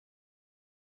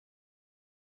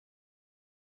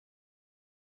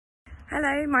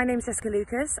Hello, my name is Jessica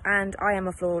Lucas and I am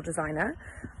a floral designer.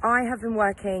 I have been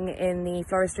working in the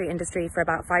floristry industry for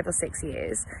about 5 or 6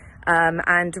 years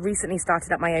and recently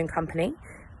started up my own company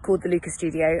called the Lucas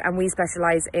Studio, and we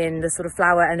specialise in the sort of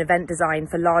flower and event design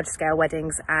for large scale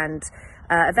weddings and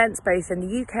events both in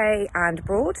the UK and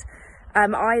abroad.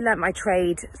 I learnt my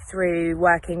trade through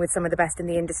working with some of the best in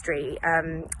the industry.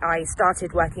 I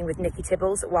started working with Nikki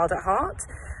Tibbles at Wild at Heart,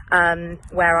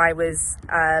 where I was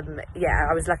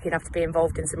lucky enough to be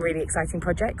involved in some really exciting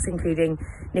projects, including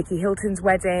Nikki Hilton's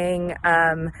wedding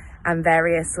and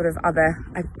various sort of other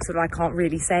I can't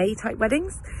really say type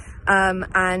weddings.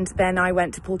 And then I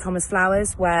went to Paul Thomas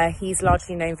Flowers, where he's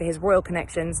largely known for his royal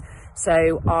connections.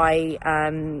 So I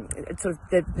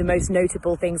the most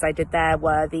notable things I did there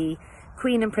were the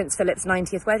Queen and Prince Philip's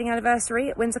 90th wedding anniversary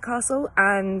at Windsor Castle,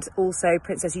 and also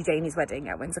Princess Eugenie's wedding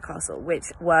at Windsor Castle, which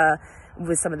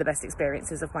was some of the best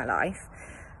experiences of my life.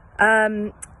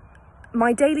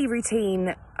 My daily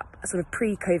routine, sort of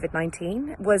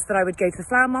pre-COVID-19, was that I would go to the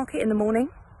flower market in the morning,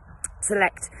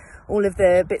 select all of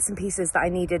the bits and pieces that I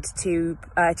needed to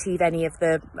achieve any of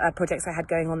the projects I had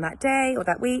going on that day or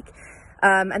that week.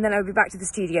 And then I would be back to the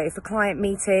studio for client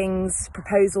meetings,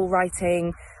 proposal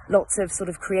writing, lots of sort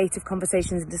of creative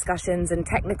conversations and discussions and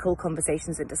technical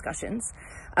conversations and discussions.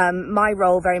 My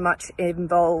role very much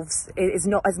is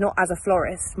not as a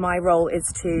florist. My role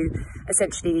is to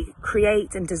essentially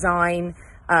create and design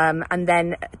and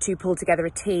then to pull together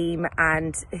a team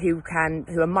and who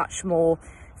are much more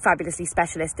fabulously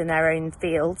specialist in their own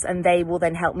fields, and they will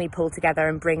then help me pull together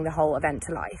and bring the whole event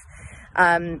to life.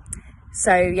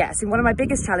 So one of my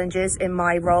biggest challenges in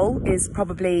my role is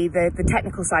probably the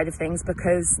technical side of things,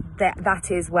 because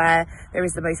that is where there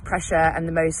is the most pressure and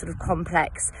the most sort of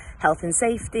complex health and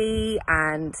safety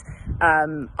and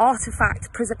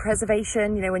artifact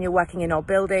preservation, you know, when you're working in old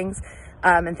buildings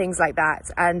and things like that.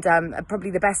 And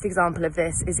probably the best example of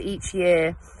this is each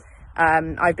year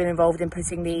I've been involved in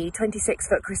putting the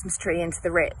 26-foot Christmas tree into the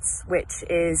Ritz, which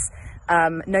is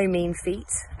no mean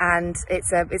feat, and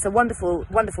it's a wonderful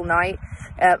night.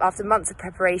 After months of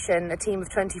preparation, a team of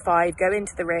 25 go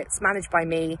into the Ritz, managed by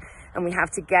me, and we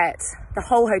have to get the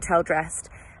whole hotel dressed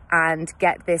and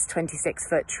get this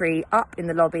 26-foot tree up in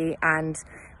the lobby and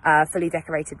fully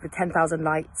decorated with 10,000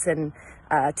 lights and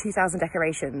 2,000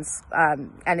 decorations,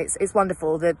 and it's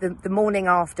wonderful. The morning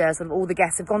after, sort of all the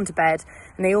guests have gone to bed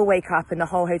and they all wake up and the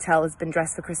whole hotel has been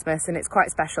dressed for Christmas, and it's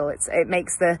quite special. It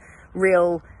makes the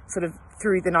real sort of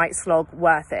through the night slog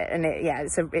worth it, and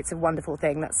it's a wonderful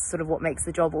thing. That's sort of what makes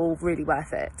the job all really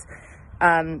worth it.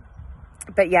 But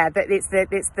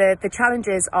the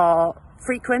challenges are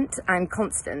frequent and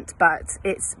constant, but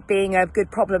it's being a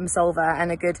good problem solver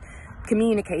and a good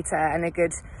communicator and a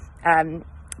good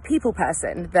people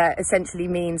person that essentially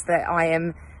means that I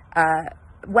am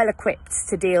well equipped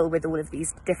to deal with all of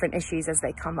these different issues as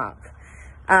they come up.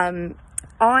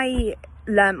 I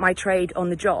learnt my trade on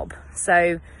the job,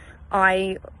 so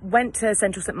I went to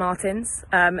Central St Martin's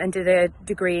and did a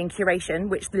degree in curation,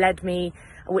 which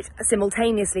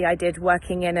simultaneously I did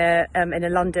working in a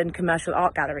London commercial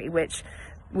art gallery, which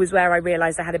was where I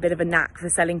realised I had a bit of a knack for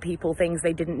selling people things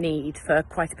they didn't need for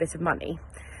quite a bit of money.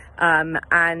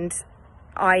 And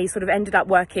I sort of ended up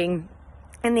working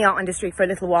in the art industry for a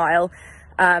little while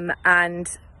and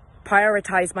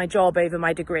prioritised my job over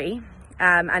my degree,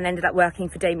 and ended up working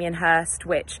for Damien Hirst,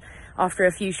 which after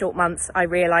a few short months I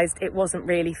realised it wasn't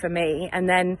really for me, and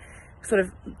then sort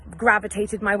of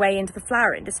gravitated my way into the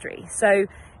flower industry. So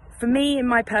for me, in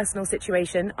my personal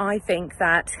situation, I think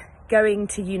that going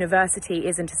to university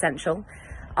isn't essential.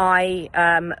 I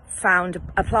found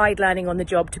applied learning on the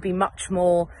job to be much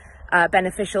more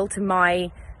beneficial to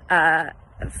my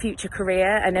future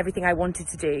career and everything I wanted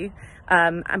to do.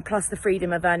 And plus the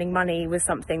freedom of earning money was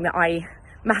something that I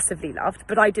massively loved,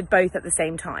 but I did both at the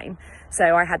same time.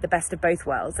 So I had the best of both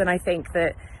worlds. And I think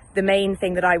that the main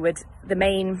thing I would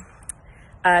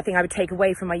take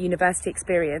away from my university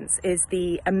experience is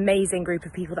the amazing group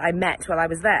of people that I met while I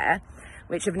was there,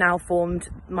 which have now formed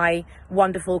my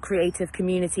wonderful creative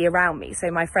community around me.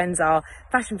 So my friends are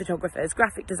fashion photographers,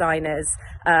 graphic designers,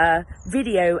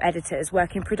 video editors,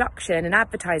 work in production and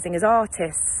advertising as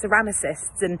artists,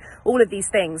 ceramicists, and all of these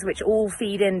things, which all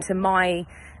feed into my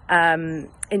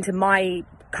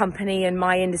company and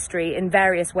my industry in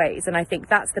various ways. And I think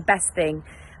that's the best thing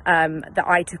that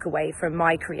I took away from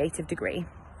my creative degree.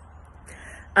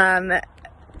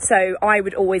 So I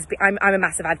would always be, I'm a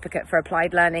massive advocate for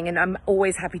applied learning, and I'm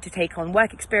always happy to take on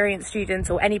work experience students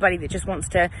or anybody that just wants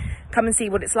to come and see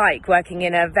what it's like working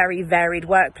in a very varied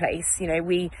workplace. You know,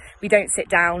 we don't sit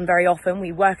down very often.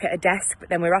 We work at a desk, but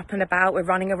then we're up and about, we're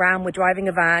running around, we're driving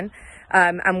a van,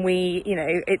 and we, you know,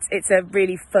 it's a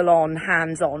really full-on,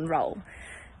 hands-on role.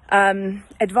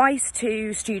 Advice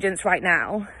to students right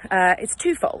now, it's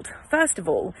twofold. First of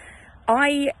all,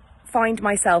 I find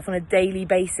myself on a daily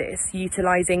basis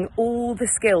utilising all the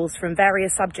skills from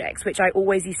various subjects, which I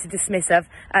always used to dismiss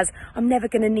as I'm never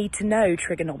going to need to know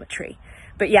trigonometry.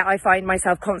 But yeah, I find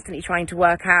myself constantly trying to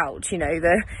work out, you know,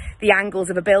 the angles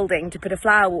of a building to put a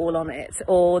flower wall on it,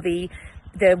 or the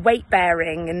weight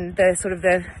bearing and the sort of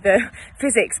the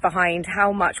physics behind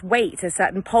how much weight a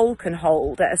certain pole can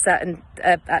hold at a certain,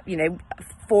 you know,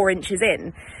 4 inches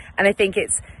in. And I think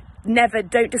it's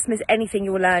don't dismiss anything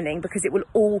you're learning, because it will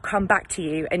all come back to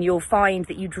you, and you'll find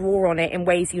that you draw on it in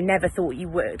ways you never thought you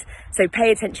would. So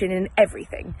pay attention in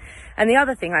everything. And the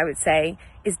other thing I would say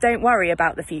is, don't worry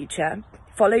about the future.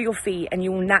 Follow your feet and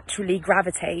you'll naturally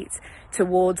gravitate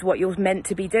towards what you're meant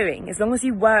to be doing. As long as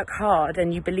you work hard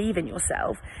and you believe in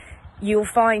yourself, you'll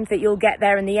find that you'll get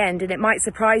there in the end. And it might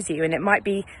surprise you, and it might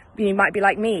be, you might be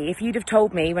like me. If you'd have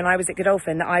told me when I was at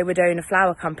Godolphin that I would own a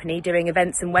flower company doing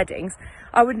events and weddings,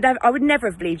 I would never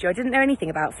have believed you. I didn't know anything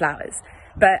about flowers.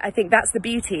 But I think that's the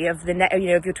beauty of of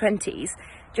your 20s.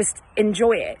 Just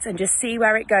enjoy it and just see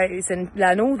where it goes, and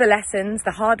learn all the lessons,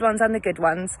 the hard ones and the good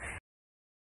ones,